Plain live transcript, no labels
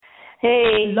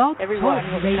Hey, Log everyone.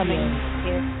 Talk We're coming Radio.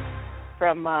 here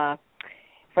from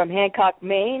Hancock,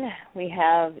 Maine. We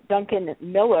have Duncan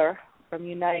Millar from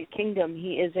United Kingdom.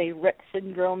 He is a Retts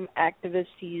Syndrome activist.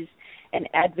 He's an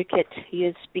advocate. He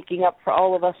is speaking up for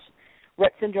all of us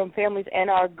Retts Syndrome families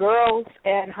and our girls.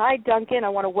 And hi, Duncan. I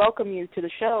want to welcome you to the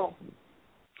show.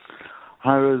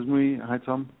 Hi, Rosemarie. Hi,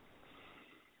 Tom.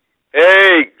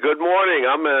 Hey, good morning.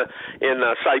 I'm in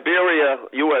Siberia,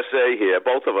 USA here,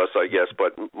 both of us, I guess,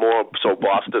 but more so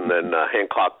Boston than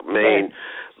Hancock, Maine.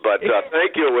 But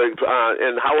thank you.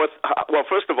 And well,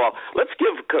 first of all, let's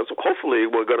give, because hopefully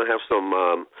we're going to have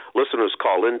some listeners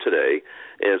call in today.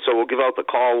 And so we'll give out the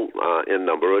call-in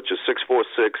number, which is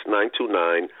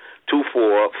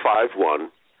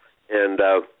 646-929-2451. And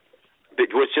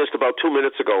it was just about 2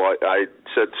 minutes ago I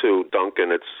said to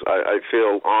Duncan, I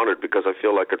feel honored because I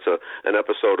feel like it's an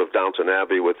episode of Downton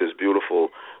Abbey with his beautiful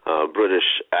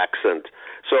British accent.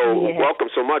 So Welcome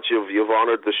so much. You've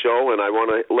honored the show, and I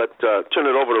want to turn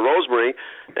it over to Rosemarie.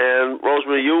 And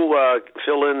Rosemarie, you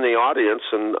fill in the audience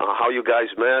and how you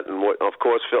guys met, and of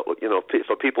course, for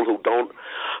people who don't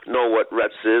know what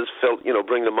Retts is,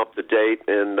 bring them up to date.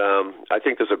 And I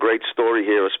think there's a great story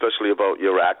here, especially about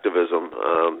your activism,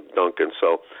 Duncan.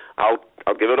 So I'll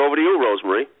give it over to you,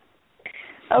 Rosemarie.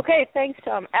 Okay, thanks,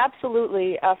 Tom.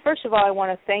 Absolutely. First of all, I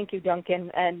want to thank you, Duncan.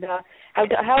 And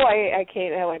how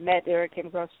I met there, I came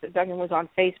across Duncan was on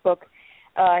Facebook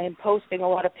and posting a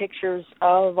lot of pictures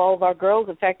of all of our girls.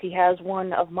 In fact, he has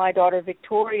one of my daughter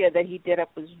Victoria that he did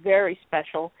up was very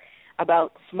special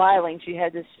about smiling. She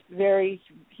had this very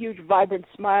huge, vibrant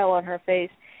smile on her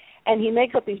face. And he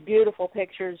makes up these beautiful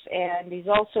pictures. And he's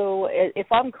also,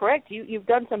 if I'm correct, you've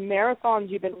done some marathons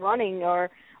you've been running,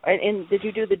 and did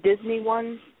you do the Disney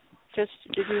one? Did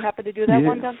you happen to do that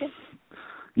one, Duncan?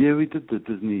 Yeah, we did the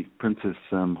Disney Princess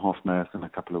half marathon a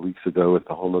couple of weeks ago with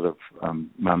a whole lot of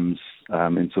mums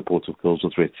in support of girls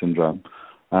with Retts Syndrome.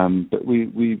 But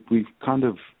we've kind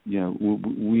of,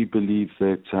 we believe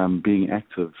that being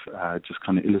active just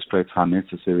kind of illustrates how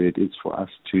necessary it is for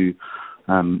us to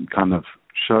kind of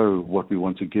show what we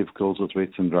want to give girls with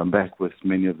Retts Syndrome back, with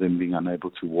many of them being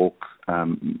unable to walk.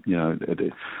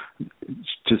 It's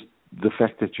just the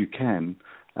fact that you can,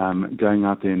 going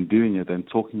out there and doing it and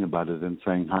talking about it and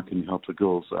saying, how can you help the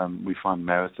girls? We find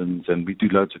marathons and we do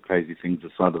loads of crazy things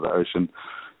this side of the ocean.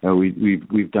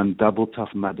 We've done double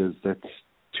Tough Mudders. That's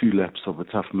 2 laps of a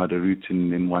Tough Mudder route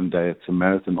in one day. It's a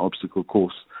marathon obstacle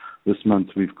course. This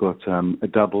month we've got a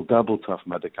double Tough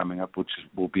Mudder coming up, which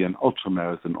will be an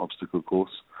ultra-marathon obstacle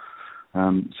course.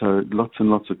 So lots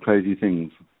and lots of crazy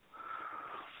things.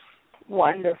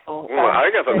 Wonderful. Well,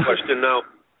 I have a question now.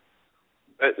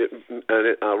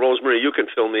 Rosemarie, you can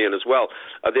fill me in as well.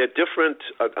 Are there different,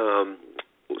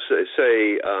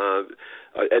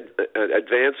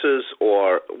 advances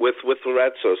or with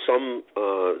Retts, or some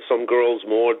girls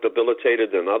more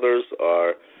debilitated than others,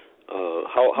 or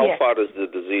how far does the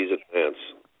disease advance?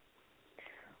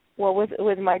 Well,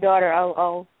 with my daughter,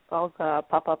 I'll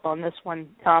pop up on this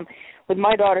one, Tom. With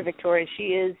my daughter Victoria,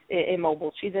 she is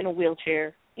immobile. She's in a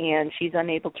wheelchair and she's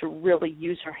unable to really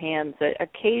use her hands.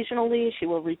 Occasionally, she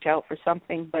will reach out for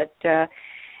something, but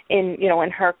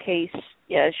in her case,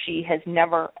 she has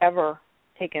never ever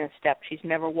taken a step. She's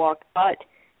never walked, but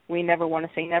we never want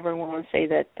to say never. We want to say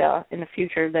that in the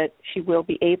future that she will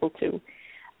be able to.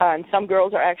 And some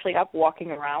girls are actually up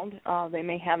walking around. They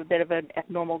may have a bit of an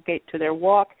abnormal gait to their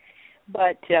walk,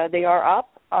 but they are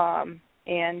up.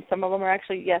 And some of them are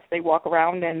actually, yes, they walk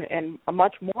around and are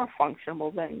much more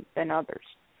functional than others.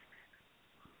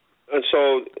 And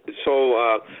so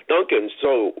Duncan,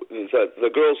 the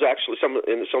girls actually,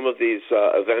 in some of these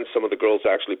events, some of the girls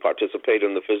actually participate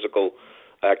in the physical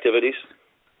activities?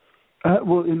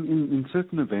 Well, in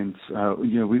certain events,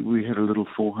 we had a little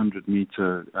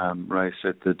 400-meter race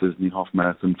at the Disney Half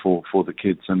Marathon for the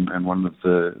kids, and one of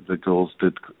the girls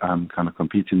did kind of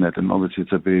compete in that, and obviously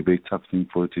it's a very, very tough thing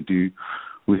for her to do.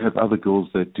 We have other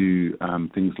girls that do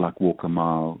things like walk a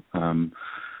mile.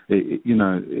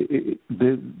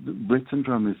 The Rett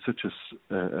syndrome is such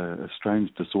a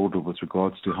strange disorder with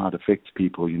regards to how it affects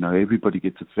people. Everybody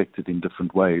gets affected in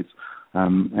different ways.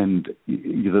 And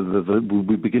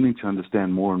we're beginning to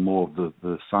understand more and more of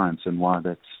the science and why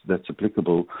that's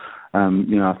applicable.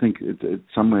 I think it's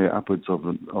somewhere upwards of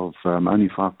only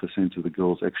 5% of the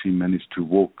girls actually manage to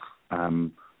walk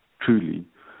truly.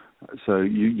 So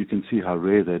you can see how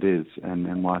rare that is,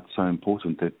 and why it's so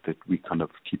important that we kind of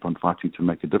keep on fighting to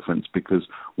make a difference, because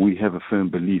we have a firm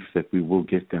belief that we will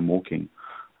get them walking,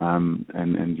 and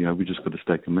we just got to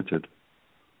stay committed.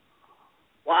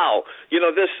 Wow.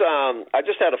 This, I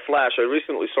just had a flash. I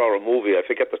recently saw a movie, I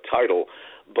forget the title,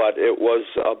 but it was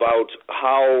about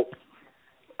how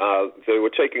they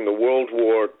were taking the World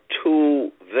War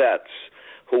II vets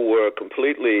who were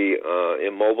completely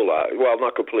immobilized. Well,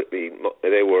 not completely.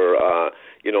 They were,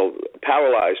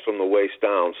 paralyzed from the waist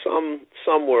down.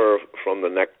 Some were from the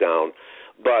neck down.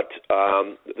 But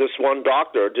this one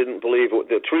doctor didn't believe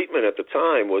the treatment at the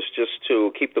time was just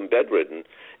to keep them bedridden.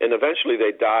 And eventually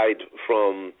they died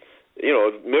from, a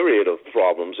myriad of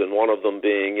problems, and one of them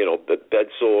being, bed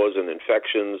sores and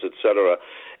infections, et cetera.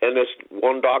 And this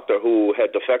one doctor who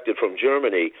had defected from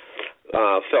Germany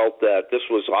felt that this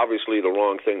was obviously the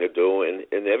wrong thing to do, and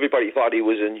everybody thought he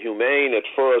was inhumane at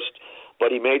first, but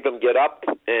he made them get up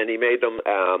and he made them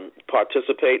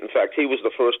participate. In fact, he was the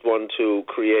first one to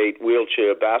create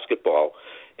wheelchair basketball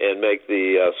and make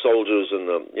the soldiers and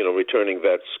the returning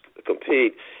vets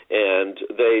compete. And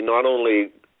they not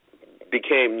only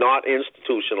became not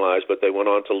institutionalized, but they went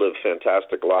on to live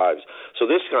fantastic lives. So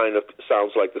this kind of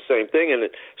sounds like the same thing. And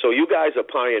so you guys are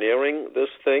pioneering this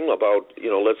thing about,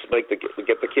 let's get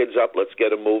the kids up, let's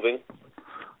get them moving.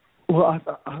 Well,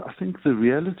 I think the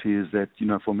reality is that,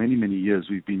 for many, many years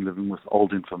we've been living with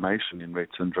old information in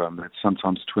Retts syndrome that's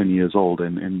sometimes 20 years old.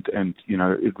 And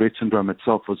Retts syndrome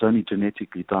itself was only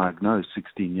genetically diagnosed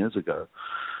 16 years ago.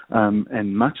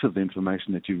 And much of the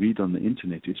information that you read on the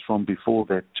internet is from before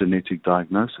that genetic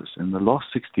diagnosis. In the last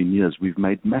 16 years, we've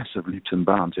made massive leaps and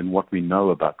bounds in what we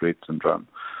know about Retts syndrome.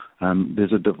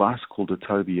 There's a device called a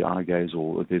Tobii eye gaze,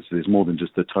 or there's more than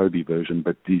just the Tobii version,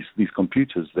 but these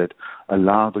computers that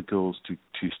allow the girls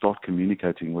to start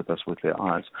communicating with us with their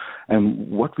eyes. And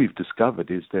what we've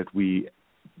discovered is that we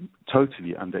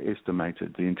totally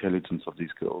underestimated the intelligence of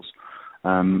these girls.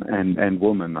 And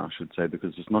women, I should say,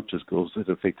 because it's not just girls that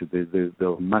are affected. There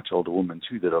are much older women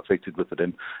too that are affected with it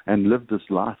and live this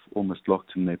life almost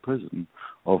locked in their prison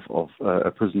of a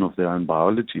prison of their own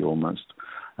biology almost.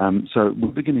 So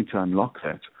we're beginning to unlock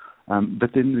that.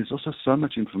 But then there's also so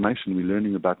much information we're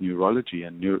learning about neurology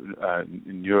and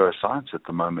neuroscience at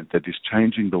the moment that is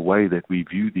changing the way that we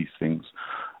view these things.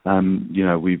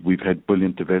 We've had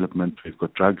brilliant development. We've got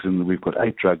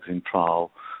 8 drugs in trial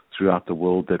throughout the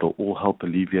world that will all help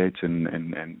alleviate and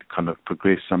kind of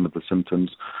progress some of the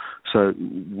symptoms. So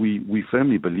we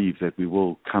firmly believe that we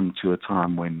will come to a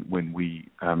time when we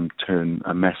turn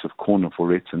a massive corner for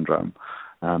Rett syndrome.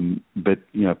 But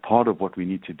part of what we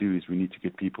need to do is we need to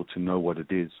get people to know what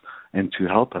it is and to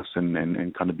help us and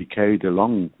kind of be carried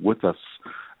along with us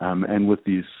and with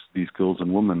these girls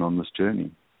and women on this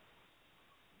journey.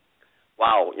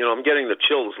 Wow, I'm getting the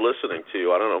chills listening to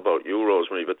you. I don't know about you,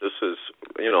 Rosemarie, but this is,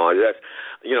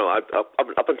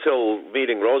 up until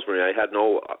meeting Rosemarie, I had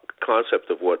no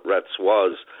concept of what Retts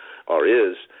was or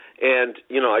is. And,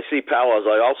 I see Powers.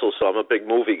 I also saw, I'm a big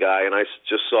movie guy, and I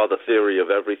just saw The Theory of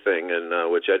Everything,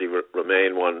 and which Eddie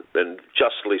Redmayne won, and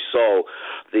justly so,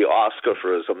 the Oscar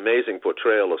for his amazing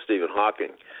portrayal of Stephen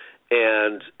Hawking.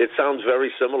 And it sounds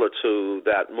very similar to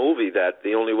that movie, that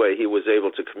the only way he was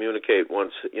able to communicate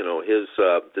once, his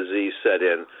disease set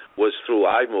in was through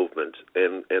eye movement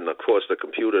and, of course, the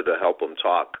computer to help him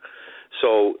talk.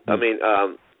 So, I mean,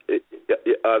 is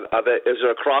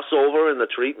there a crossover in the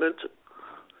treatment,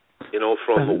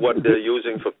 from what they're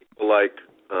using for people like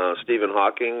Stephen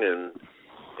Hawking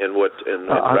and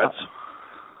Retts?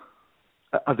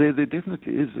 There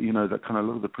definitely is, that kind of a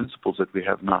lot of the principles that we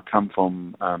have now come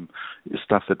from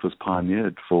stuff that was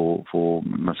pioneered for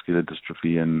muscular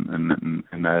dystrophy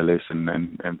and ALS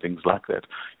and things like that.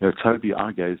 Tobii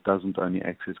eye gaze doesn't only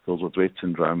access girls with Rett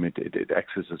syndrome; it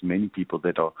accesses many people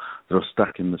that are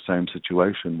stuck in the same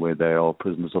situation where they are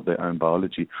prisoners of their own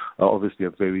biology. Obviously, a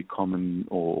very common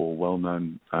or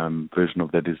well-known version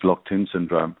of that is locked-in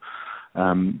syndrome,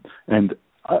 and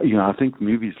I think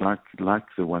movies like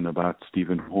the one about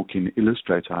Stephen Hawking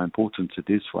illustrate how important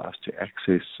it is for us to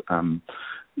access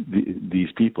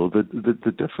these people.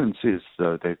 The difference is,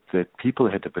 though, that people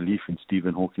had a belief in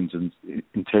Stephen Hawking's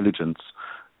intelligence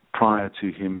prior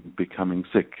to him becoming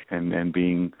sick and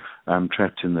being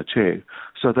trapped in the chair.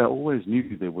 So they always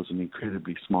knew there was an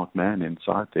incredibly smart man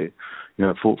inside there.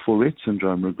 For Rett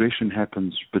syndrome, regression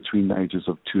happens between the ages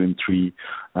of 2 and 3.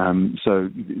 So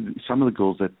some of the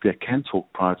girls that can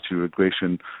talk prior to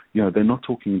regression, they're not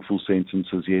talking in full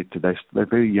sentences yet. They're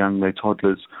very young, they're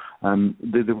toddlers.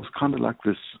 There was kind of like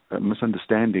this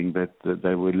misunderstanding that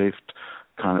they were left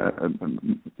kind of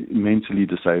mentally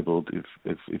disabled, if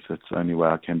that's the only way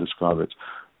I can describe it.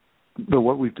 But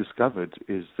what we've discovered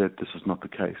is that this is not the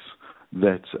case.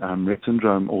 That Rett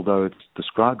syndrome, although it's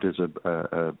described as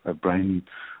a brain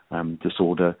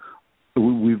disorder,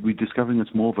 we're discovering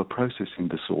it's more of a processing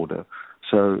disorder.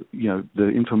 So, the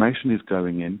information is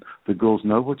going in. The girls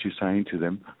know what you're saying to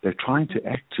them. They're trying to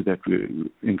act to that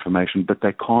information, but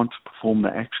they can't perform the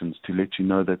actions to let you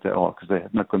know that they are, because they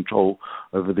have no control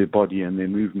over their body and their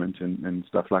movement and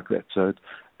stuff like that. So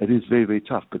it is very, very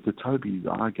tough. But the Toby,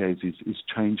 the eye gaze, is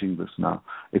changing this now.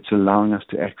 It's allowing us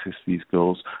to access these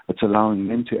girls. It's allowing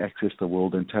them to access the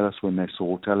world and tell us when they're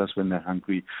sore, tell us when they're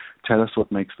hungry, tell us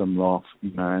what makes them laugh.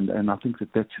 And I think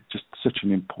that's just such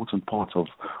an important part of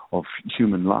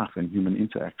human life and human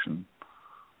interaction.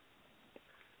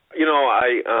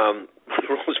 Rosemarie,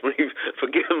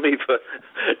 forgive me for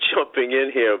jumping in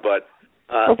here, but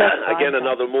again,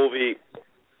 another movie,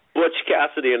 Butch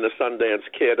Cassidy and the Sundance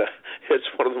Kid. It's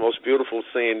one of the most beautiful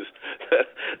scenes.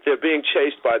 They're being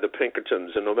chased by the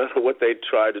Pinkertons, and no matter what they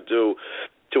try to do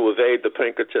to evade the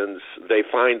Pinkertons, they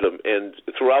find them. And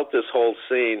throughout this whole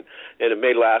scene, and it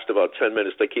may last about 10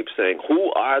 minutes, they keep saying,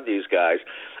 who are these guys?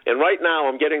 And right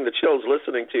now I'm getting the chills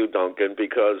listening to you, Duncan,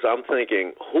 because I'm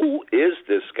thinking, who is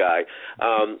this guy?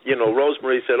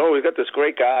 Rosemarie said, we've got this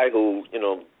great guy who,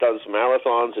 does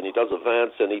marathons and he does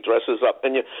events and he dresses up.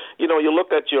 And, you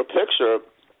look at your picture,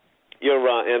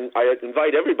 and I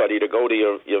invite everybody to go to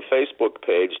your Facebook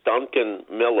page, Duncan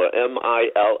Millar,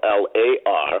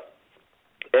 Millar,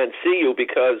 and see you,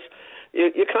 because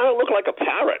you kind of look like a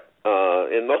parrot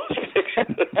in those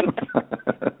pictures.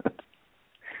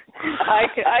 I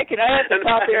have to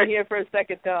pop in here for a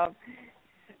second, Tom.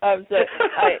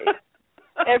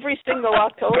 Every single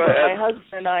October, my husband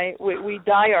and I, we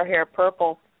dye our hair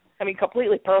purple. I mean,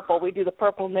 completely purple. We do the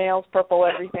purple nails, purple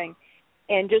everything.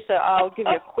 And I'll give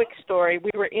you a quick story.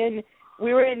 We were in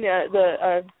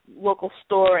the local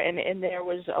store, and there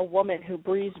was a woman who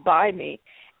breezed by me,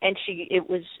 and it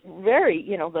was very,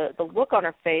 the look on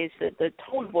her face, the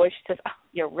tone of voice. She says,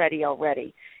 "You're ready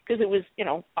already," because it was,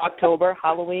 October,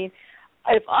 Halloween.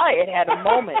 If I had a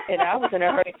moment and I was in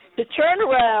a hurry to turn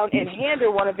around and hand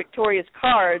her one of Victoria's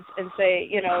cards and say,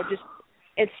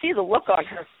 and see the look on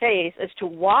her face as to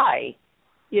why,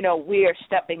 we are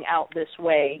stepping out this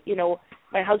way.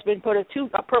 My husband put a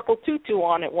purple tutu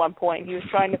on at one point. He was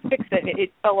trying to fix it.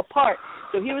 It fell apart.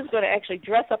 So he was going to actually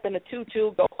dress up in a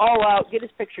tutu, go all out, get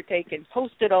his picture taken,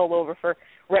 post it all over for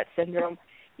Retts Syndrome.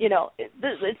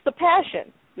 It's the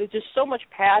passion. There's just so much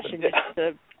passion.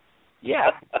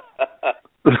 Yeah.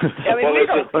 I mean, we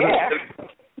don't care.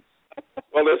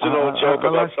 Well, there's an old joke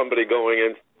about somebody going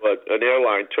into an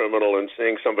airline terminal and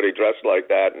seeing somebody dressed like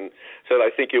that and said, I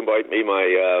think you might be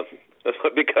my...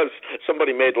 because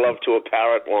somebody made love to a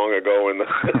parrot long ago in the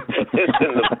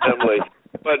family.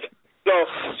 But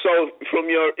so from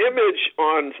your image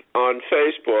on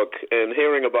Facebook and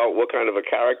hearing about what kind of a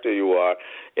character you are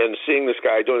and seeing this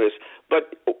guy doing this,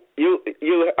 but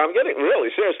I'm getting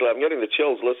the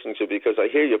chills listening to you, because I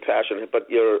hear your passion, but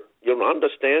your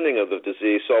understanding of the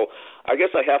disease. So I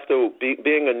guess I have to,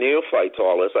 being a neophyte to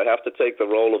all this, I have to take the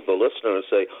role of the listener and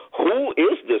say, who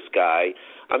is this guy?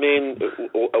 I mean,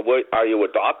 are you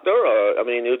a doctor?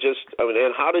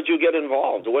 And how did you get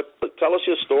involved? Tell us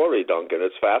your story, Duncan.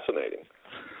 It's fascinating.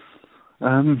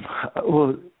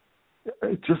 Well,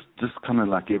 just kind of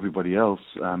like everybody else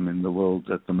in the world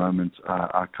at the moment,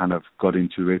 I kind of got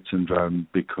into Retts Syndrome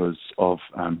because of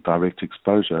direct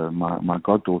exposure. My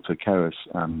goddaughter, Karis,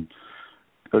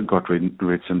 got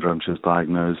Retts Syndrome. She was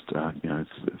diagnosed,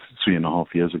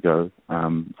 3.5 years ago.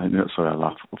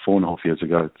 4.5 years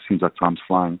ago. It seems like time's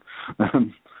flying.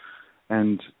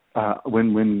 And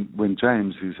when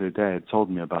James, who's her dad,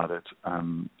 told me about it,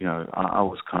 I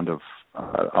was kind of,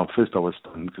 at first I was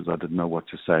stunned because I didn't know what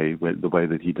to say, the way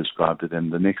that he described it.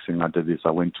 And the next thing I did is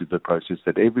I went through the process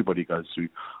that everybody goes through.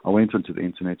 I went onto the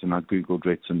internet and I Googled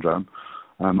Retts Syndrome.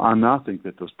 I now think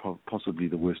that was possibly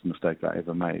the worst mistake I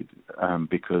ever made,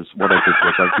 because what I did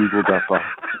was I Googled up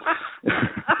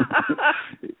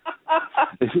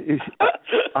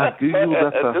a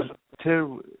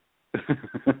terrible...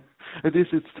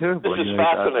 It's terrible. This is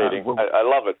fascinating. I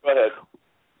love it. Go ahead.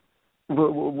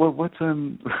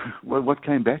 What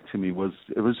came back to me was,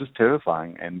 it was just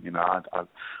terrifying, and I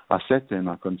sat there and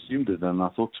I consumed it, and I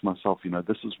thought to myself,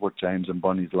 this is what James and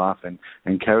Bonnie's life and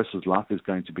Karis's life is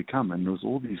going to become. And there was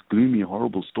all these gloomy,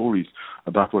 horrible stories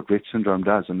about what Retts Syndrome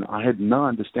does, and I had no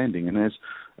understanding. And as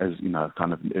I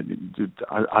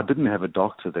didn't have a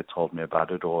doctor that told me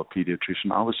about it or a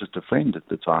pediatrician. I was just a friend at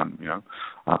the time.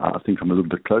 I think I'm a little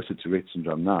bit closer to Retts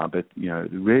Syndrome now, but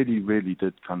it really, really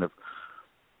did kind of.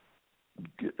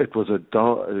 It was a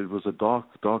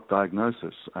dark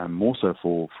diagnosis, more so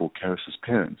for Karis's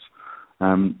parents.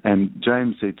 And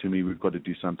James said to me, "We've got to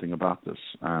do something about this."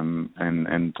 And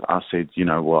I said,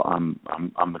 well,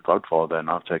 I'm the godfather, and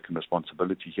I've taken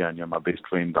responsibility here, and you're my best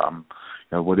friend.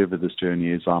 Whatever this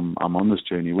journey is, I'm on this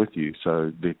journey with you.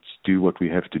 So let's do what we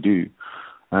have to do.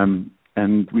 And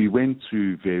we went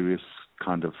through various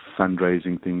kind of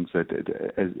fundraising things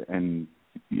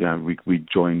we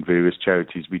joined various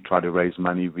charities. We tried to raise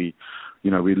money.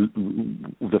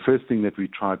 The first thing that we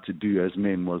tried to do as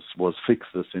men was fix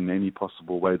this in any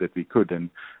possible way that we could, and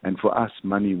for us,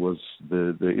 money was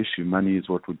the issue. Money is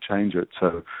what would change it.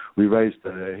 So we raised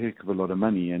a heck of a lot of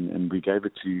money, and we gave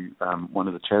it to one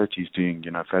of the charities doing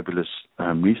fabulous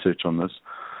research on this.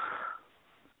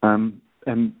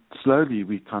 And slowly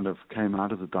we kind of came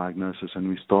out of the diagnosis, and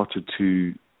we started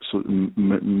to sort of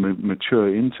mature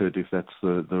into it, if that's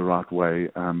the right way.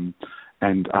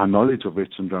 And our knowledge of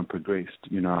Retts syndrome progressed.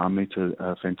 I met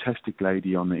a fantastic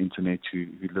lady on the internet who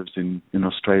lives in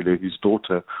Australia, whose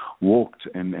daughter walked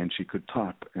and she could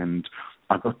type. And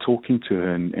I got talking to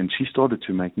her, and she started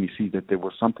to make me see that there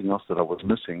was something else that I was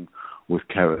missing with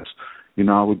Karis.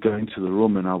 I would go into the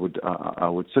room, and I would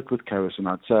sit with Karis, and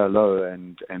I'd say hello,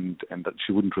 and that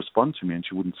she wouldn't respond to me, and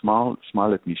she wouldn't smile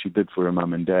at me. She did for her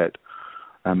mum and dad.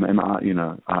 And I,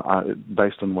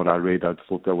 based on what I read, I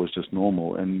thought that was just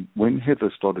normal. And when Heather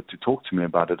started to talk to me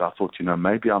about it, I thought,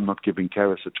 maybe I'm not giving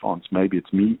Karis a chance. Maybe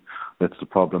it's me that's the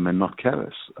problem and not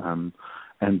Karis. And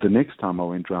the next time I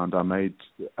went round, I made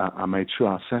sure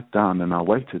I sat down and I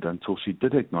waited until she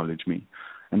did acknowledge me.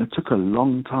 And it took a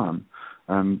long time.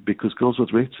 Because girls with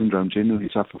Rett syndrome generally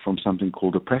suffer from something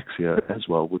called apraxia as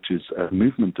well, which is a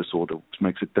movement disorder, which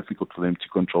makes it difficult for them to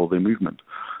control their movement.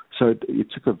 So it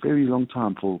took a very long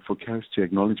time for Karis to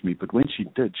acknowledge me, but when she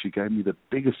did, she gave me the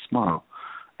biggest smile.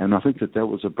 And I think that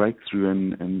was a breakthrough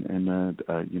and a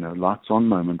lights on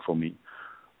moment for me,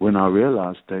 when I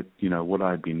realized that, what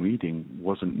I had been reading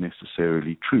wasn't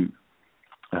necessarily true.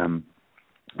 And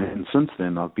since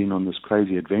then, I've been on this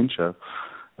crazy adventure,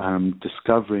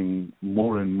 discovering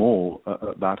more and more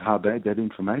about how bad that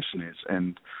information is,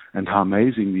 and how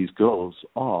amazing these girls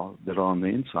are that are on the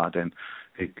inside. And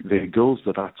they're girls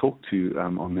that I talk to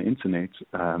on the internet.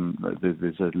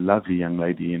 There's a lovely young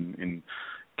lady in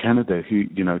Canada who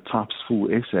types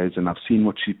full essays, and I've seen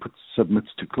what she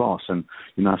submits to class, and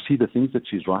I see the things that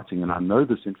she's writing, and I know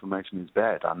this information is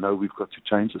bad. I know we've got to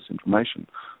change this information.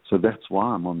 So that's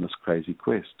why I'm on this crazy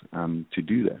quest to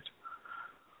do that.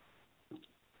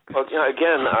 Well,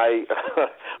 again,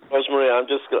 Rosemarie,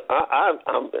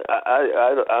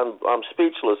 I'm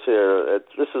speechless here.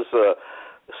 This is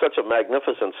such a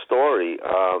magnificent story.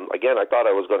 Again, I thought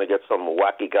I was going to get some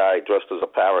wacky guy dressed as a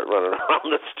parrot running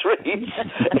around the street,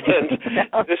 and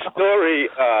this story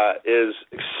is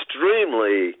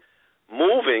extremely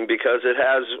moving because it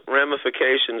has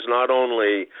ramifications not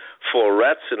only for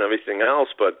Retts and everything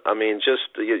else, but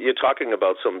just you're talking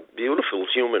about some beautiful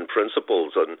human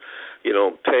principles, and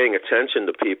paying attention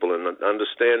to people and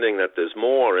understanding that there's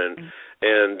more, and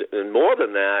more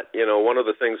than that, one of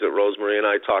the things that Rosemarie and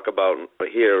I talk about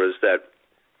here is that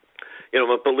I'm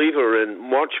a believer in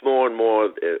much more and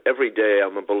more every day.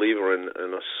 I'm a believer in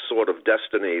a sort of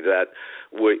destiny that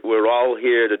we're all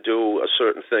here to do a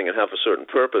certain thing and have a certain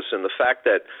purpose. And the fact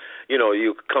that,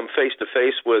 you come face to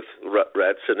face with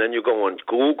Retts, and then you go on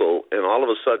Google, and all of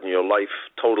a sudden your life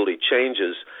totally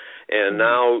changes, and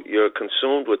now you're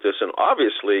consumed with this. And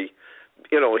obviously,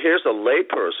 here's a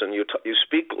layperson. You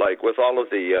speak like with all of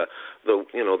the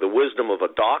wisdom of a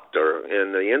doctor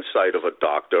and the insight of a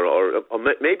doctor, or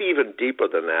maybe even deeper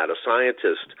than that, a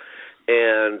scientist.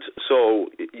 And so,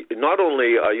 not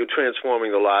only are you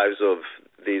transforming the lives of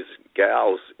these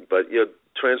gals, but you're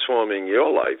transforming your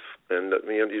life. And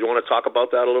you want to talk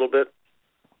about that a little bit?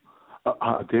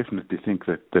 I definitely think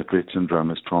that Rett syndrome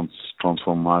has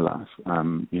transformed my life.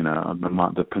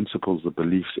 The principles, the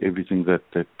beliefs, everything that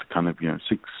kind of,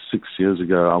 6 years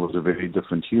ago, I was a very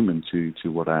different human to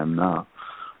what I am now.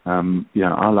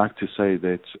 I like to say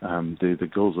that the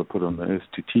girls are put on the earth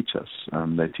to teach us.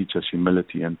 They teach us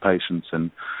humility and patience,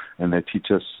 and they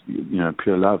teach us,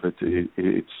 pure love.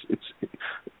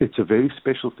 It's a very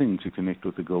special thing to connect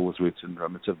with a girl with Rett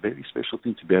syndrome. It's a very special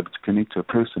thing to be able to connect to a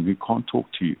person who can't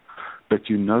talk to you, but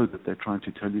you know that they're trying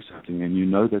to tell you something, and you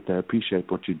know that they appreciate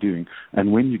what you're doing.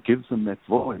 And when you give them that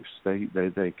voice, they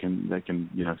can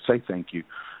say thank you.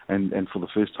 And for the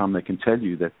first time, they can tell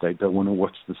you that they don't want to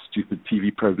watch the stupid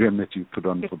TV program that you've put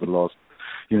on for the last,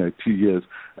 2 years.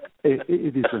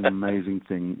 It is an amazing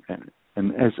thing.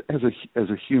 And as a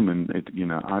human,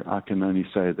 I can only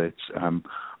say that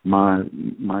my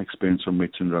experience from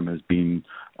Retts Syndrome has been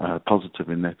positive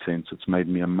in that sense. It's made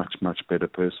me a much, much better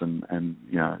person, and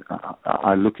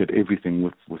I look at everything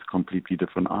with completely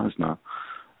different eyes now.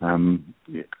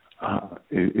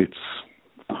 It's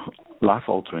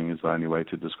life-altering is the only way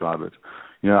to describe it.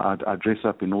 I dress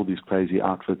up in all these crazy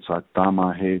outfits, I dye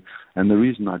my hair, and the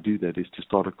reason I do that is to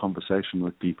start a conversation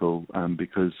with people,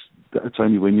 because it's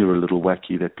only when you're a little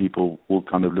wacky that people will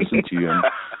kind of listen to you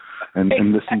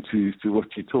and listen to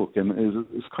what you talk. And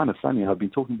it's kind of funny. I've been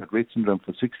talking about Retts Syndrome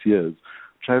for 6 years,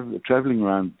 traveling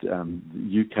around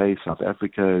UK, South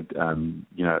Africa,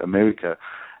 America,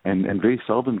 and very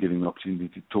seldom getting the opportunity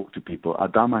to talk to people. I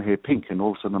dye my hair pink, and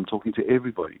all of a sudden I'm talking to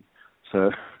everybody.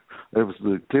 So that was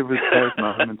the cleverest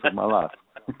moment of my life.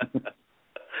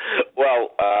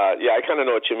 Well, I kind of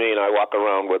know what you mean. I walk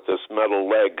around with this metal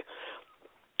leg,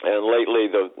 and lately,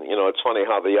 it's funny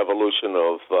how the evolution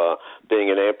of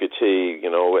being an amputee.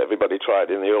 Everybody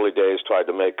tried in the early days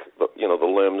to make the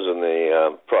limbs and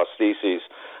the prostheses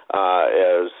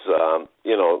as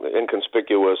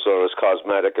inconspicuous or as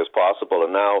cosmetic as possible,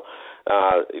 and now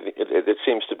it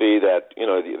seems to be that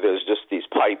there's just these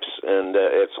pipes, and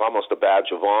it's almost a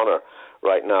badge of honor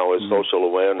right now as social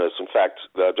awareness. In fact,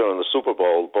 during the Super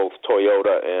Bowl, both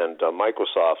Toyota and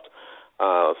Microsoft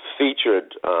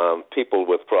featured people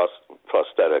with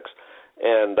prosthetics,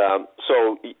 and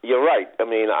so you're right. I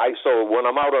mean, so when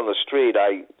I'm out on the street,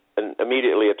 I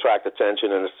immediately attract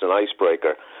attention, and it's an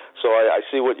icebreaker. So I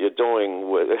see what you're doing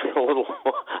with a little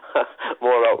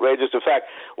more outrageous. In fact,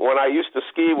 when I used to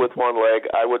ski with one leg,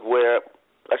 I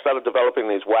started developing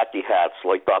these wacky hats,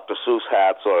 like Dr. Seuss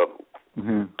hats or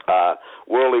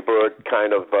whirlybird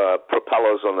kind of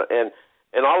propellers on the end.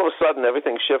 And all of a sudden,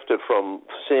 everything shifted from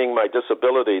seeing my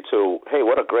disability to, hey,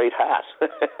 what a great hat.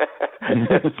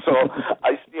 So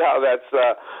I see how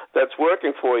that's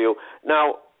working for you.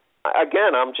 Now,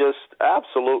 again, I'm just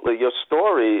absolutely, your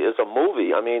story is a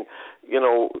movie. I mean,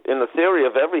 in the theory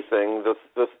of everything,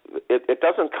 it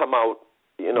doesn't come out,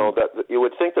 that you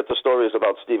would think that the story is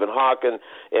about Stephen Hawking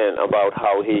and about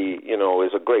how he,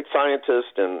 is a great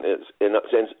scientist, and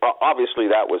obviously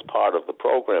that was part of the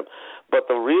program. But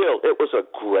it was a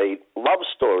great love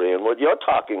story, and what you're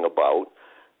talking about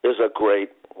is a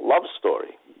great love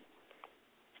story.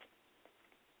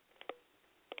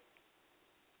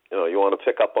 You want to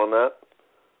pick up on that?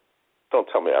 Don't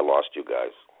tell me I lost you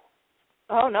guys.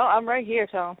 Oh no, I'm right here,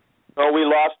 Tom. No, we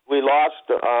lost.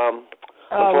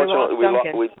 Unfortunately, we lost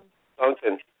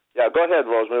Duncan. Yeah, go ahead,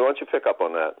 Rosemarie. Why don't you pick up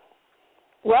on that?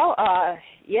 Well,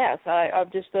 yes. I'm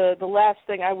just the last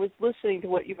thing. I was listening to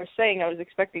what you were saying. I was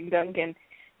expecting Duncan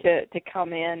to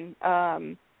come in.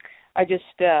 I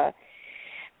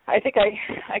think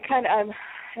I kind of,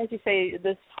 as you say,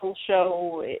 this whole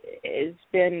show has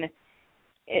been.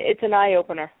 It's an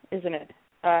eye-opener, isn't it?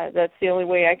 That's the only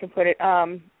way I can put it.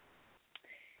 I'm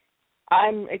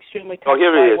extremely touched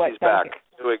here he is. by what He's Duncan. back.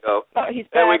 Here we go. Oh, he's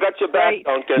back. Hey, we got you back, right.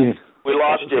 Duncan. We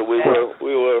lost you. We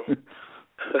were.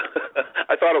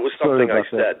 I thought it was something I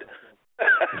said.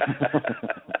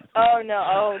 Oh no.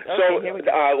 Oh, okay. So here we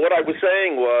go. what I was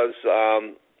saying was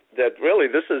that really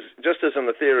this is just as in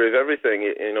the theory of everything.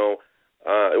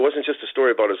 It wasn't just a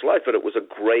story about his life, but it was a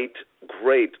great,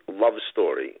 great love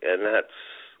story, and that's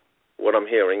what I'm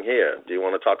hearing here. Do you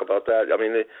want to talk about that? I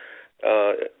mean, this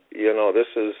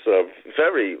is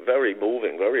very, very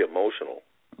moving, very emotional.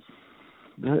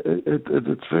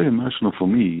 It's very emotional for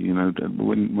me.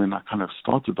 When I kind of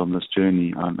started on this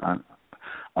journey,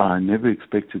 I never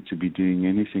expected to be doing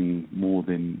anything more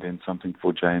than something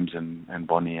for James and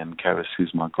Bonnie and Karis,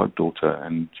 who's my goddaughter.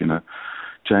 And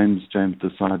James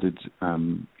decided,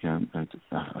 3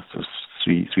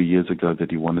 years ago, that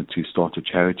he wanted to start a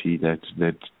charity that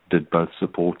did both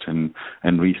support and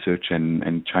research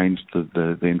and changed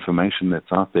the information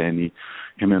that's out there. And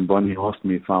him and Bonnie asked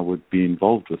me if I would be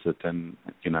involved with it. And,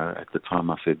 at the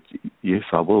time I said, yes,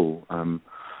 I will.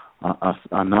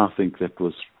 I now think that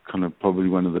was kind of probably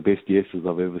one of the best yeses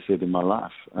I've ever said in my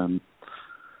life,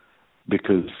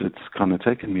 because it's kind of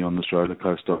taken me on this roller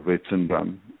coaster of Retts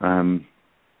Syndrome.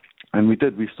 And we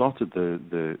started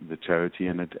the charity,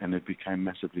 and it became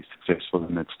massively successful,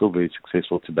 and it's still very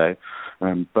successful today.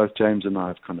 Both James and I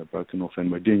have kind of broken off,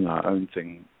 and we're doing our own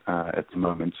thing at the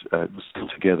moment, still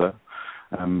together,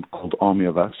 called Army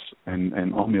of Us.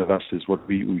 And Army of Us is what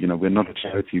we're not a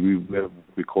charity,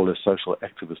 we call a social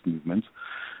activist movement.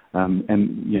 I'm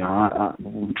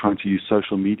trying to use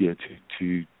social media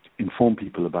to inform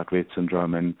people about Retts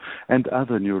Syndrome and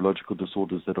other neurological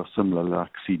disorders that are similar,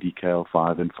 like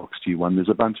CDKL5 and FOXG1. There's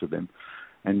a bunch of them.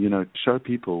 and show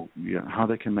people how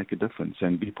they can make a difference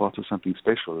and be part of something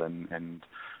special. And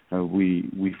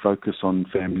we focus on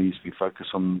families, we focus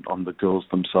on the girls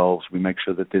themselves. We make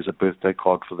sure that there's a birthday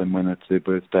card for them when it's their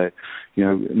birthday.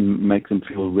 Make them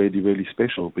feel really, really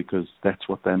special, because that's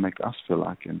what they make us feel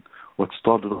like. And what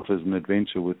started off as an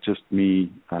adventure with just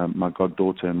me, my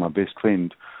goddaughter, and my best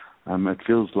friend, it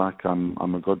feels like I'm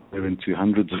a godparent to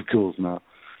hundreds of girls now,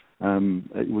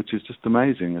 which is just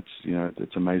amazing.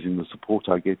 It's amazing the support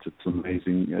I get. It's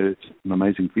amazing. It's an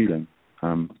amazing feeling.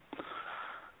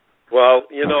 Well,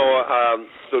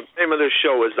 the name of this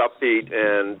show is Upbeat,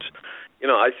 and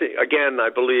I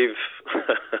believe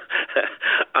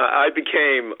I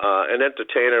became an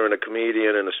entertainer and a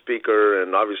comedian and a speaker,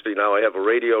 and obviously now I have a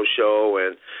radio show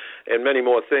and many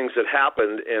more things that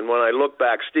happened. And when I look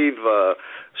back, Steve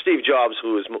Jobs,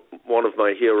 who is one of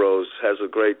my heroes, has a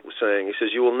great saying. He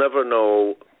says, "You will never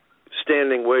know,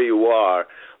 standing where you are,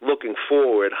 looking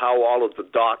forward, how all of the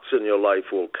dots in your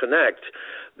life will connect.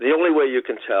 The only way you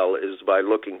can tell is by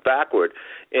looking backward."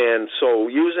 And so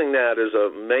using that as a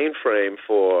mainframe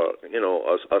for,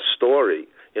 a story,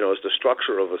 as the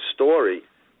structure of a story,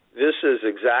 this is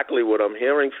exactly what I'm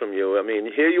hearing from you. I mean,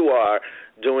 here you are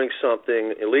doing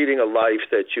something, leading a life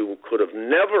that you could have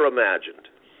never imagined.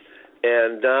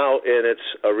 And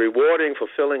it's a rewarding,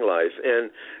 fulfilling life.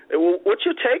 And what's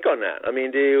your take on that? I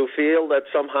mean, do you feel that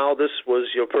somehow this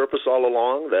was your purpose all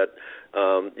along, that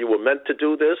you were meant to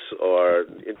do this? Or,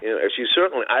 if you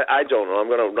certainly, I don't know, I'm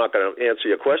not going to answer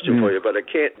your question for you, but you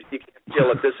can't feel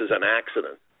that this is an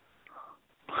accident.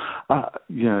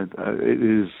 It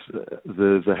is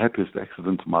the happiest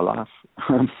accident of my life.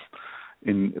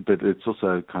 But it's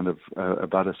also kind of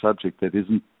about a subject that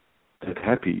isn't that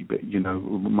happy. But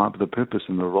the purpose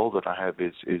and the role that I have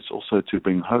is also to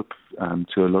bring hope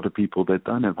to a lot of people that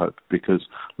don't have hope, because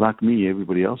like me,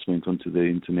 everybody else went onto the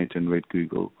internet and read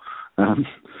Google.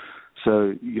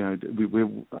 So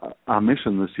our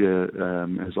mission this year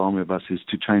as Army of Us is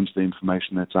to change the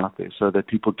information that's out there, so that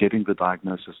people getting the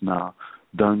diagnosis now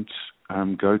don't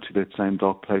go to that same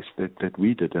dark place that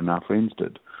we did and our friends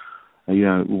did.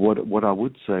 What I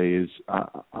would say is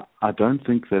I don't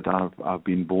think that I've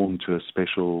been born to a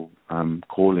special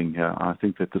calling here. I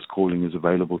think that this calling is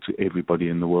available to everybody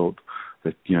in the world,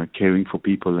 that caring for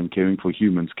people and caring for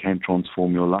humans can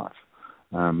transform your life.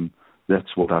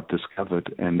 That's what I've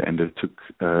discovered, and it took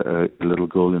a little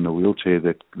girl in a wheelchair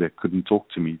that couldn't talk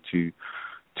to me to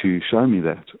show me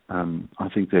that. I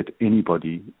think that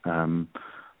anybody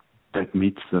that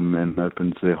meets them and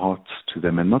opens their hearts to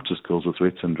them, and not just girls with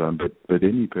Retts Syndrome, but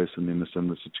any person in a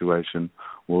similar situation,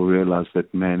 will realize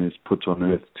that man is put on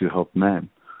earth to help man.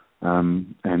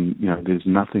 And there's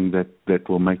nothing that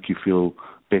will make you feel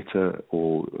better,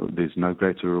 or there's no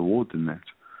greater reward than that.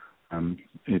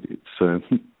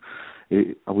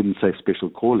 I wouldn't say special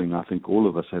calling. I think all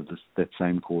of us have that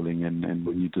same calling, and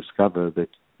when you discover that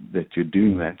you're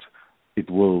doing that, it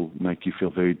will make you feel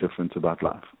very different about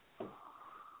life.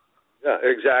 Yeah,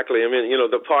 exactly. I mean,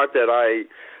 the part that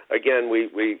we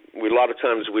a lot of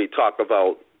times we talk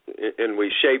about, and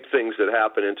we shape things that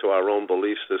happen into our own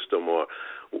belief system, or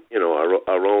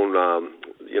our own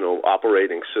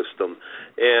operating system.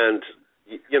 And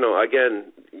you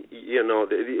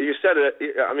said it.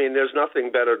 I mean, there's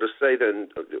nothing better to say than,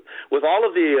 with all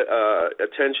of the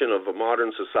attention of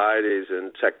modern societies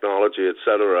and technology, et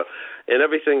cetera, and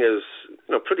everything is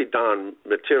pretty darn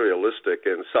materialistic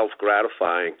and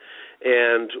self-gratifying.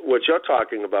 And what you're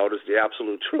talking about is the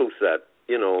absolute truth, that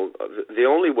the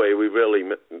only way we really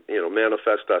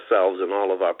manifest ourselves and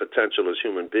all of our potential as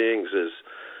human beings is,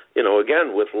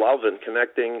 again, with love and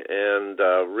connecting and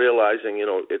realizing,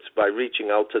 it's by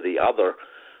reaching out to the other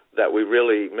that we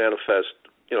really manifest,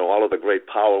 all of the great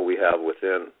power we have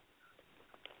within.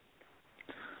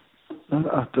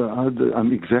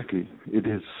 Exactly. It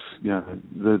is.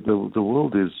 The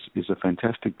world is a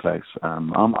fantastic place.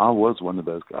 I was one of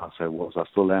those guys. I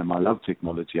still am. I love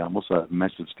technology. I'm also a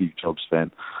massive Steve Jobs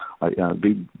fan.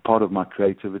 Big part of my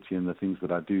creativity and the things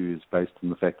that I do is based on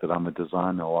the fact that I'm a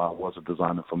designer, or I was a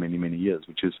designer for many, many years,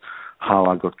 which is how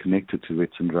I got connected to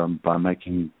Retts Syndrome, by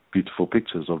making beautiful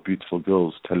pictures of beautiful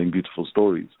girls telling beautiful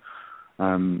stories.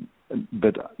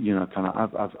 But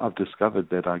I've discovered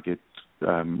that I get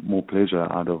more pleasure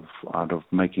out of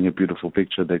making a beautiful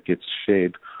picture that gets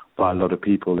shared by a lot of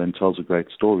people and tells a great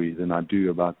story than I do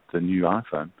about the new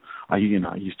iPhone. I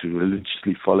used to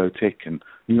religiously follow tech, and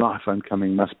new iPhone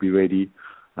coming, must be ready.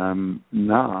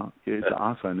 Now the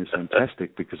iPhone is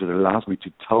fantastic because it allows me to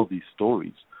tell these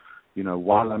stories. You know,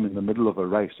 while I'm in the middle of a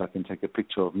race, I can take a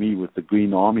picture of me with the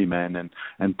green army man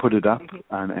and put it up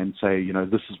and say, you know,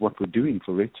 this is what we're doing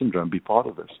for Rett syndrome, be part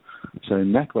of this. So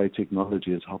in that way,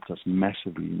 technology has helped us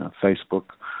massively. You know, Facebook,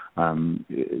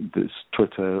 this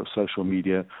Twitter, social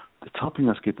media, it's helping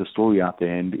us get the story out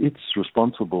there, and it's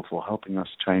responsible for helping us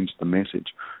change the message.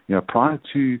 You know, prior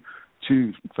to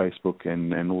Facebook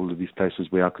and all of these places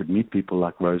where I could meet people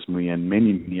like Rosemarie and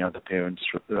many, many other parents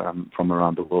from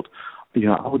around the world, you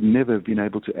know, I would never have been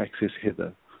able to access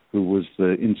Heather, who was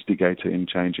the instigator in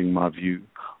changing my view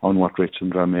on what Rett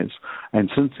syndrome is.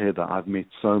 And since Heather, I've met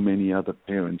so many other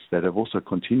parents that have also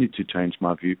continued to change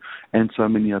my view, and so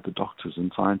many other doctors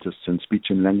and scientists and speech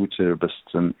and language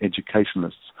therapists and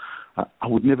educationalists. I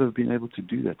would never have been able to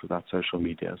do that without social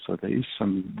media. So there is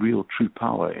some real true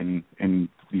power in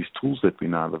these tools that we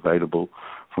now have available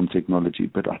from technology.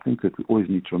 But I think that we always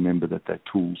need to remember that they're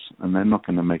tools, and they're not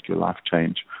going to make your life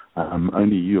change.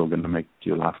 Only you are going to make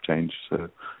your life change. So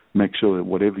make sure that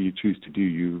whatever you choose to do,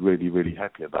 you're really, really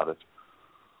happy about it.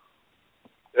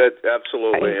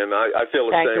 Absolutely, and I feel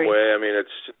the same way. I mean,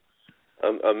 it's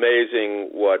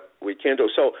amazing what we can do.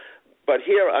 So, but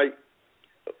here I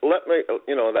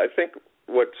think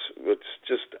what's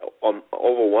just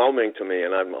overwhelming to me,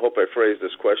 and I hope I phrased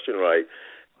this question right,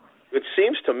 it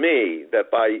seems to me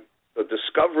that by the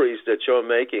discoveries that you're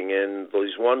making in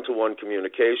these one-to-one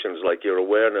communications, like your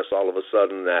awareness all of a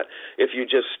sudden that if you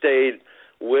just stayed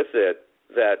with it,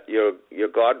 that your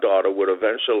goddaughter would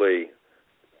eventually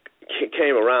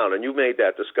came around, and you made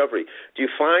that discovery. Do you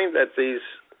find that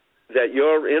that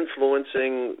you're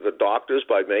influencing the doctors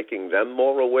by making them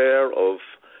more aware of,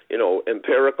 you know,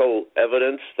 empirical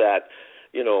evidence that,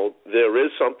 you know, there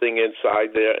is something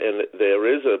inside there and there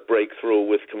is a breakthrough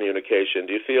with communication?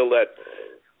 Do you feel that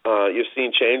you've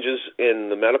seen changes in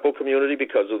the medical community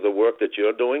because of the work that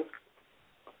you're doing?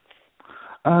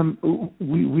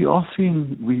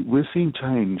 We're seeing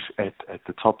change at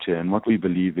the top tier, and what we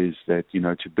believe is that, you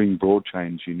know, to bring broad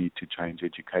change, you need to change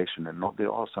education, and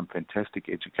there are some fantastic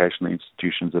educational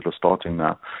institutions that are starting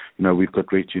now. You know, we've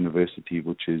got Retts University,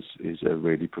 which is a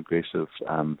really progressive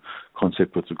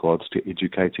concept with regards to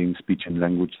educating speech and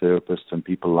language therapists and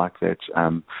people like that,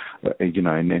 you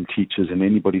know, and teachers and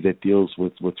anybody that deals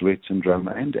with Rett syndrome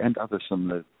and other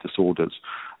similar disorders.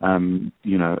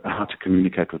 You know, how to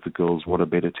communicate with the girls, what are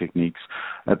better techniques.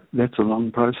 That's a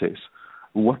long process.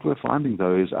 What we're finding,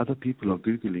 though, is other people are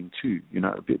Googling too. You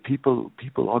know, people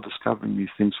are discovering these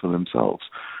things for themselves.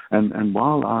 And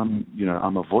while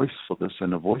I'm a voice for this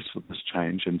and a voice for this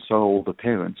change, and so are all the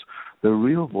parents, the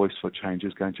real voice for change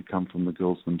is going to come from the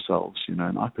girls themselves. You know,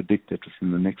 and I predict that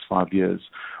within the next 5 years,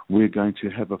 we're going to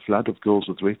have a flood of girls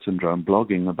with Rett syndrome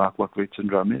blogging about what Rett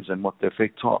syndrome is and what the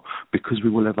effects are, because we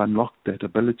will have unlocked that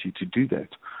ability to do that.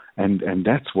 And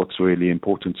that's what's really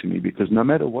important to me, because no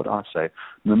matter what I say,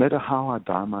 no matter how I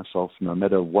die myself, no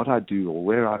matter what I do or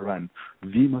where I run,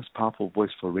 the most powerful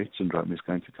voice for Rett syndrome is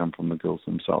going to come from the girls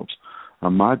themselves.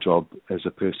 My job as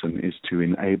a person is to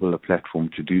enable a platform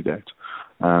to do that.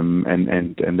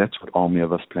 And that's what Army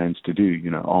of Us plans to do. You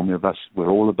know, Army of Us, we're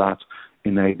all about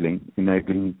enabling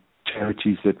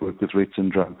charities that work with Rett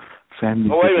syndrome,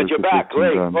 families. Oh, wait a minute, you're back.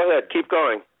 Great. Go ahead. Keep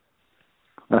going.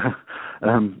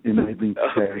 Enabling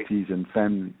charities and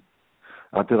family.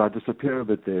 Did I disappear a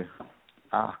bit there?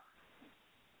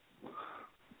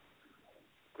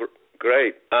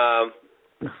 Great.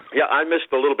 Yeah, I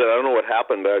missed a little bit. I don't know what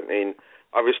happened. I mean,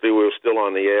 obviously we were still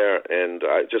on the air, and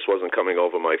it just wasn't coming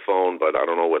over my phone, but I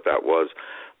don't know what that was.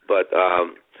 But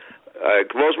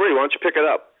Rosemarie, why don't you pick it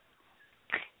up?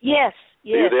 Yes. Are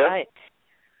you there?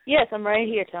 Yes, I'm right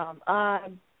here, Tom.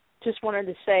 Just wanted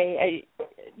to say,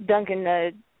 Duncan,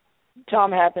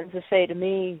 Tom happens to say to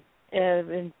me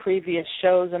in previous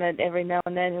shows, and every now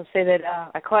and then he'll say that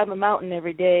I climb a mountain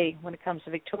every day when it comes to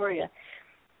Victoria.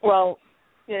 Well,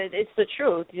 it's the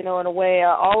truth, you know, in a way.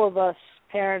 All of us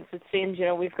parents, it seems, you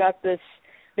know, we've got this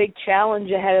big challenge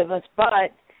ahead of us,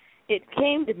 but it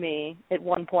came to me at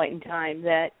one point in time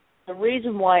that the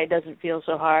reason why it doesn't feel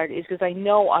so hard is because I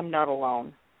know I'm not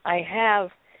alone.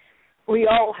 We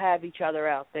all have each other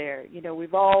out there. You know,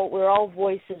 we're all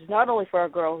voices, not only for our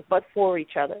girls, but for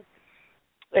each other.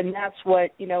 And that's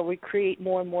what, you know, we create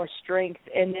more and more strength.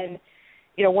 And then,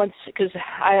 you know, because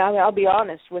I'll be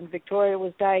honest, when Victoria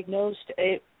was diagnosed,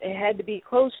 it had to be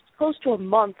close to a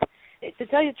month. To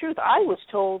tell you the truth, I was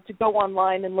told to go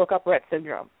online and look up Retts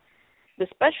Syndrome. The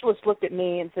specialist looked at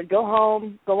me and said, go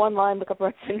home, go online, look up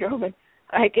Retts Syndrome. And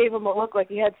I gave him a look like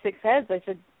he had 6 heads. I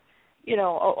said, you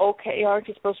know, okay, aren't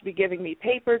you supposed to be giving me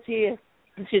paper to you,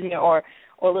 or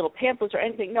little pamphlets or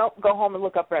anything? No, go home and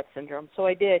look up Retts Syndrome. So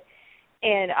I did,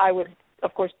 and I would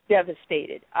of course,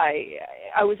 devastated.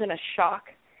 I was in a shock,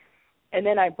 and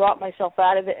then I brought myself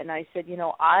out of it, and I said,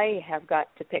 I have got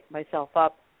to pick myself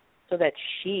up so that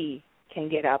she can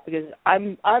get up, because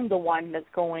I'm the one that's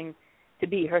going to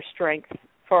be her strength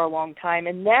for a long time.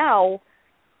 And now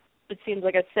it seems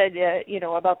like I said,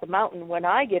 about the mountain, when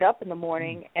I get up in the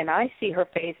morning and I see her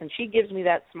face and she gives me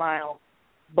that smile,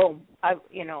 boom,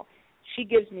 she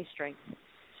gives me strength.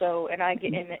 So, and I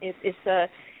get, and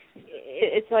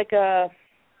it's like a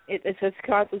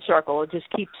constant circle. It just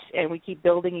keeps, and we keep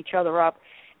building each other up.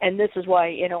 And this is why,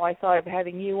 I thought of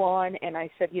having you on, and I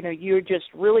said, you're just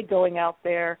really going out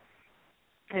there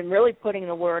and really putting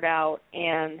the word out,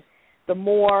 and the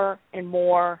more and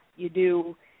more you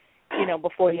do,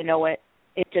 before you know it,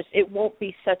 it won't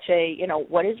be such a,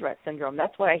 what is Retts Syndrome?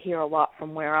 That's what I hear a lot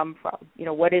from where I'm from.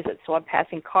 What is it? So I'm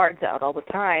passing cards out all the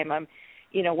time.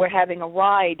 We're having a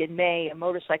ride in May, a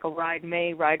motorcycle ride in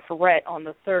May, Ride for Rett on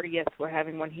the 30th. We're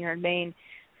having one here in Maine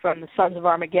from the Sons of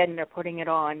Armageddon. They're putting it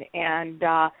on. And,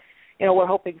 we're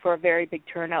hoping for a very big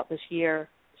turnout this year.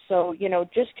 So,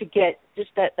 just to get just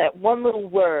that one little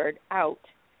word out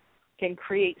can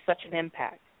create such an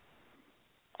impact.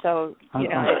 So,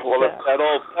 well,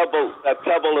 that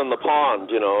pebble in the pond,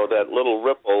 that little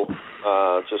ripple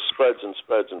just spreads and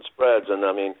spreads and spreads. And,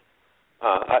 I mean,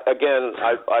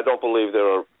 I don't believe there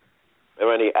are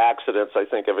any accidents. I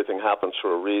think everything happens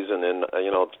for a reason. And,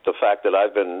 the fact that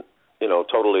I've been,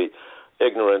 totally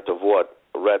ignorant of what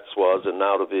Retts was, and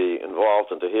now to be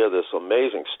involved and to hear this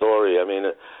amazing story. I mean,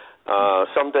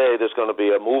 someday there's going to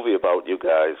be a movie about you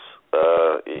guys,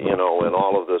 and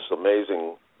all of this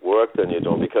amazing work that you're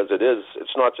doing, because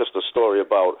it's not just a story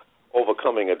about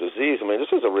overcoming a disease. I mean,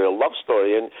 this is a real love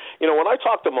story. And, when I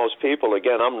talk to most people,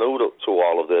 again, I'm new to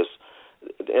all of this,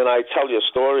 and I tell you a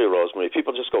story, Rosemarie,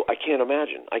 people just go, I can't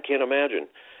imagine.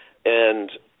 And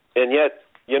yet,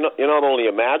 you're not only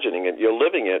imagining it, you're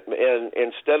living it. And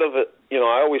instead of it,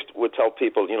 I always would tell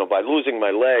people, by losing my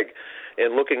leg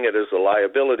and looking at it as a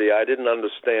liability, I didn't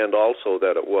understand also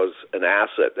that it was an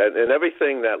asset. And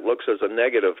everything that looks as a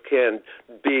negative can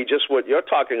be just what you're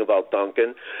talking about,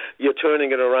 Duncan. You're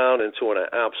turning it around into an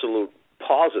absolute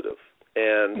positive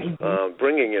and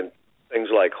bringing in things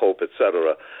like hope, et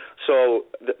cetera. So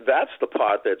that's the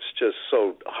part that's just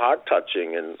so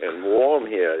heart-touching and warm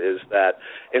here, is that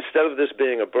instead of this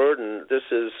being a burden, this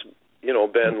has,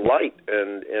 been light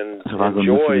and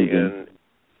joy. And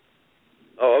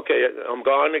oh, okay, I'm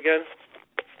gone again?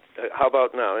 How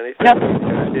about now?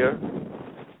 Anything here?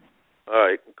 All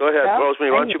right, go ahead,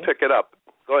 Rosemarie, why don't you pick it up?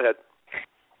 Go ahead.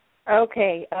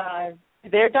 Okay,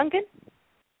 there, Duncan?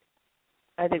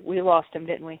 I think we lost him,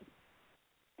 didn't we?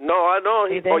 No,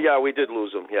 we did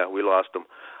lose him. Yeah, we lost him.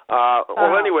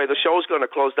 Well, anyway, the show's going to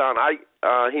close down.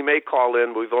 He may call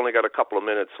in. We've only got a couple of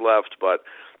minutes left, but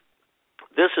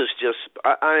this is just,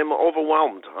 I'm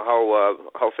overwhelmed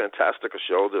how fantastic a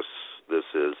show this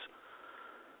is.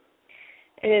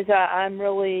 It is.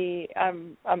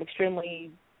 I'm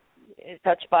extremely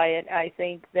touched by it. I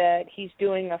think that he's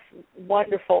doing a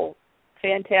wonderful,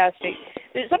 fantastic.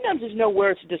 Sometimes there's no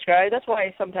words to describe it. That's why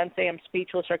I sometimes say I'm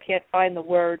speechless or can't find the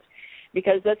words,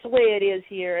 because that's the way it is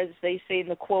here. As they say in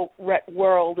the quote, Rett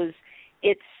world,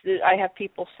 I have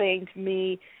people saying to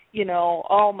me,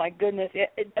 oh my goodness.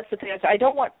 That's the thing. I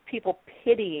don't want people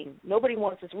pitying. Nobody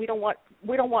wants us. We don't want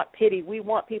pity. We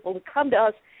want people to come to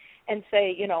us and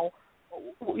say,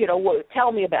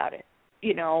 tell me about it.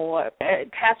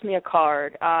 Pass me a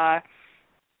card.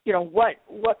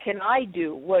 What can I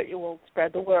do? What will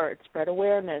spread the word, spread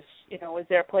awareness? Is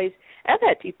there a place? I've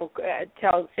had people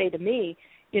say to me,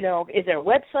 is there a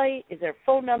website? Is there a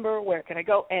phone number? Where can I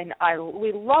go? And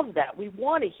we love that. We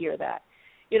want to hear that.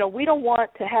 We don't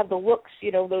want to have the looks,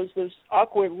 those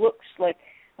awkward looks like,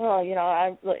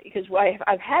 because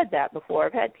I've had that before.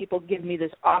 I've had people give me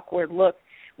this awkward look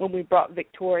when we brought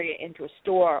Victoria into a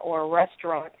store or a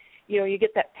restaurant. You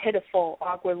get that pitiful,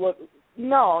 awkward look.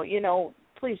 No,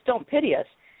 please don't pity us.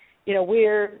 We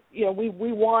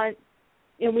want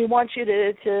you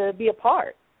to be a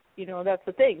part. That's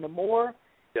the thing. The more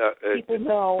people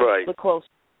know, right, the closer.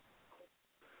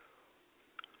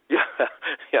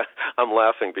 Yeah, I'm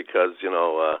laughing because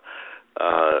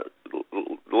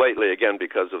lately, again,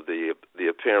 because of the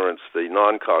appearance, the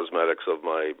non-cosmetics of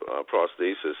my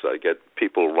prosthesis, I get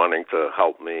people running to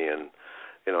help me, and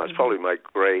it's probably my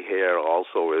gray hair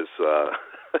also is.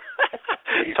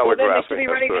 Well, then they should be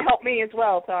ready to help me as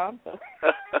well, Tom. So.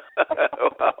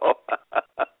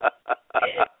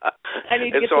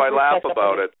 And so I laugh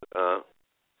about it.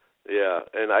 Yeah,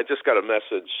 and I just got a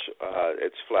message.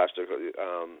 It's flashed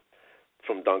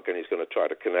from Duncan. He's going to try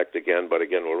to connect again, but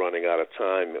again, we're running out of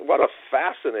time. What a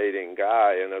fascinating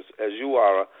guy, and as you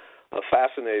are a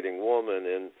fascinating woman,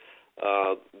 and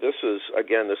this is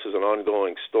an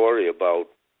ongoing story about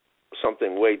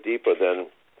something way deeper than,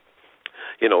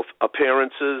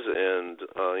 appearances and,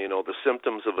 the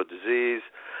symptoms of a disease.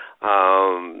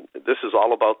 This is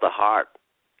all about the heart.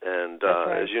 And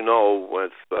as you know,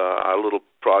 with our little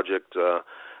project,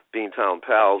 Beantown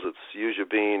Pals, it's use your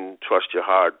bean, trust your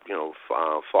heart,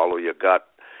 follow your gut,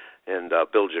 and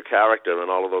build your character,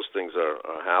 and all of those things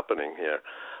are happening here.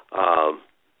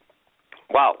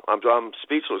 Wow, I'm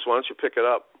speechless. Why don't you pick it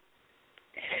up?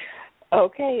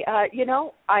 Okay, I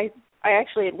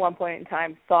actually at one point in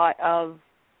time thought of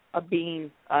a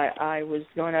bean. I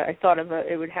thought of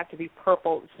it would have to be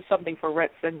purple, something for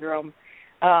Retts Syndrome.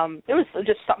 It was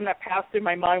just something that passed through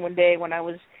my mind one day when I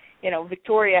was,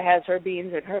 Victoria has her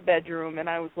beans in her bedroom, and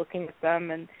I was looking at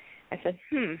them, and I said,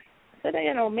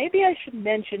 maybe I should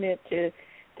mention it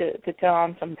to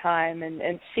Tom sometime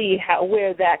and see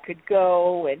where that could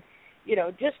go, and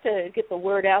just to get the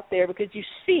word out there, because you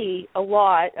see a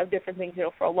lot of different things,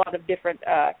 for a lot of different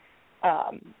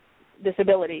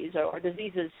disabilities or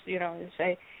diseases, to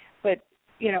say. But,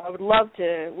 I would love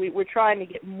to, we're trying to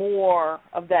get more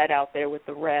of that out there with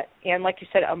the Rett. And like you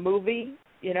said, a movie,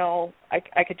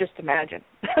 I could just imagine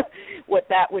what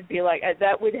that would be like.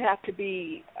 That would have to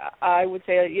be, I would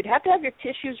say, you'd have to have your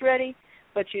tissues ready,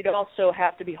 but you'd also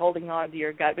have to be holding on to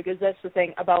your gut, because that's the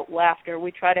thing about laughter.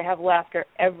 We try to have laughter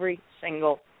every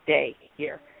single day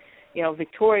here.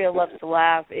 Victoria loves to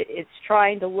laugh. It's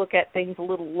trying to look at things a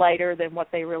little lighter than what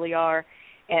they really are,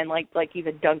 and like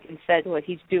even Duncan said, what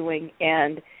he's doing,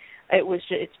 and it was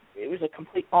a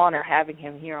complete honor having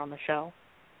him here on the show.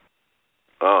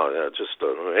 Oh, yeah, just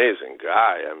an amazing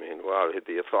guy. I mean, wow,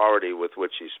 the authority with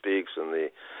which he speaks and the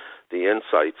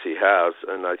insights he has,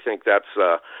 and I think that's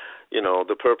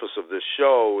the purpose of this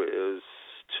show is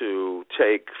to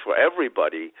take for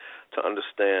everybody to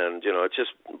understand. It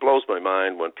just blows my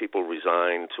mind when people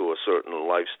resign to a certain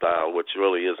lifestyle, which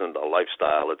really isn't a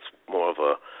lifestyle. It's more of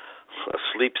a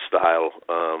sleep style.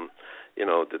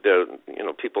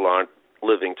 People aren't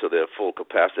living to their full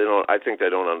capacity. I think they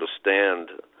don't understand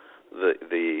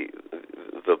the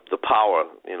power,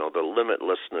 the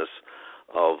limitlessness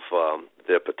of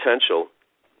their potential.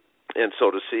 And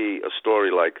so to see a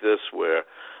story like this where,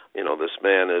 this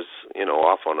man is,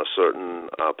 off on a certain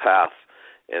path,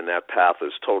 and that path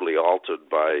is totally altered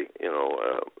by,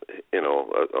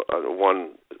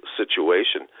 one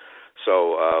situation.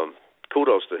 So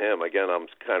kudos to him. Again, I'm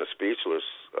kind of speechless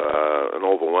and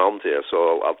overwhelmed here,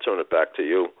 so I'll turn it back to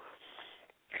you.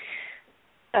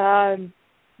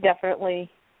 Definitely.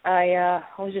 I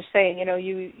was just saying,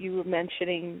 you were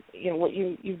mentioning, what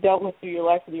you've dealt with through your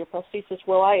life with your prosthesis.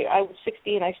 Well, I was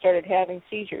 16. I started having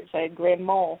seizures. I had grand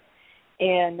mal,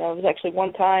 and there was actually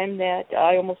one time that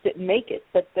I almost didn't make it.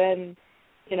 But then,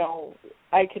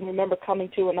 I can remember coming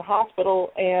to in the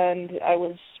hospital, and I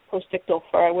was postictal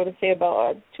for, I would say,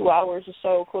 about 2 hours or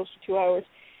so, close to 2 hours.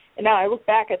 And now I look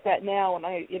back at that now, and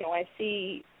I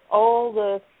see all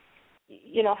the,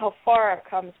 how far I've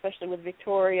come, especially with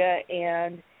Victoria,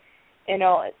 and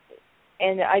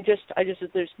I just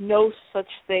there's no such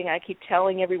thing. I keep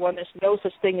telling everyone there's no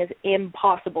such thing as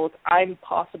impossible. It's I'm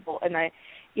possible. And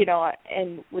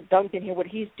and with Duncan here, what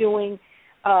he's doing,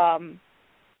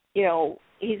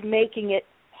 he's making it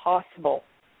possible.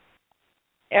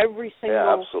 Every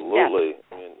single absolutely.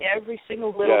 Step, every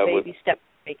single little baby step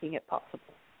making it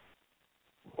possible.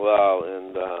 Wow,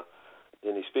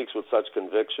 and he speaks with such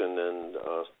conviction and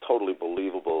totally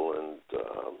believable and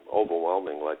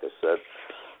overwhelming, like I said.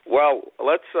 Well,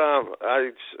 let's. I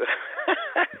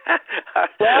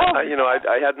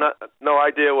had no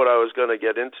idea what I was going to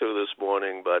get into this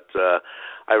morning, but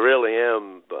I really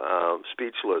am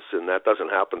speechless, and that doesn't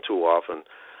happen too often.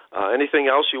 Anything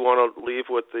else you want to leave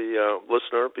with the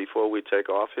listener before we take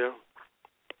off here?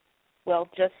 Well,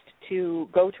 just to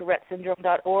go to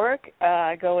rettssyndrome.org,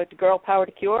 go to Girl Power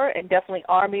to Cure, and definitely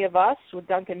Army of Us with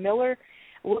Duncan Millar.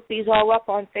 Look these all up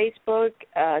on Facebook.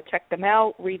 Check them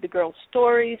out. Read the girls'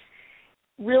 stories.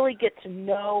 Really get to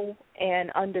know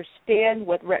and understand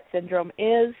what Rett syndrome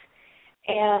is.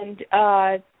 And,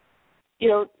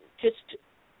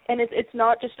 it's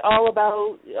not just all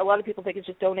about, a lot of people think it's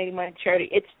just donating money to charity.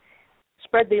 It's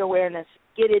spread the awareness.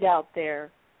 Get it out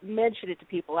there. Mention it to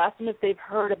people. Ask them if they've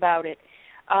heard about it,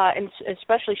 and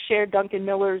especially share Duncan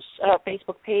Millar's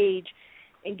Facebook page,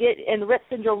 and the Retts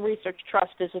Syndrome Research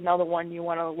Trust is another one you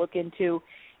want to look into,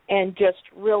 and just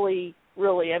really,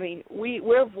 I mean,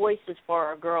 we're voices for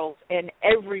our girls, and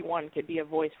everyone could be a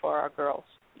voice for our girls.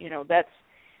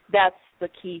 that's the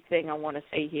key thing I want to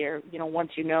say here.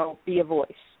 Once you know, be a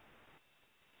voice.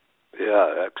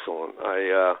 Yeah, excellent.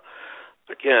 I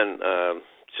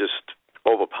just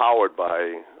overpowered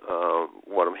by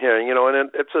what I'm hearing. And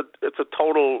it's a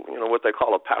total, what they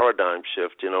call a paradigm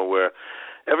shift. Where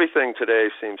everything today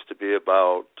seems to be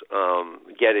about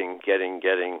getting,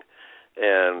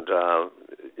 and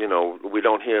we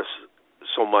don't hear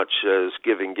so much as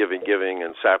giving,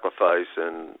 and sacrifice,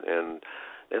 and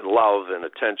love and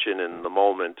attention in the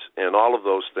moment, and all of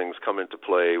those things come into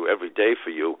play every day for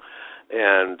you.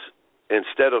 And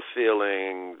instead of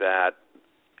feeling that,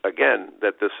 again,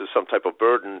 that this is some type of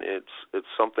burden, it's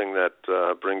something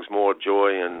that brings more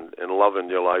joy and love in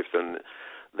your life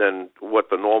than what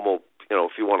the normal,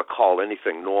 if you want to call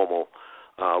anything normal,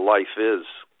 life is.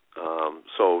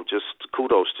 So just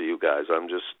kudos to you guys. I'm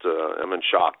in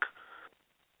shock.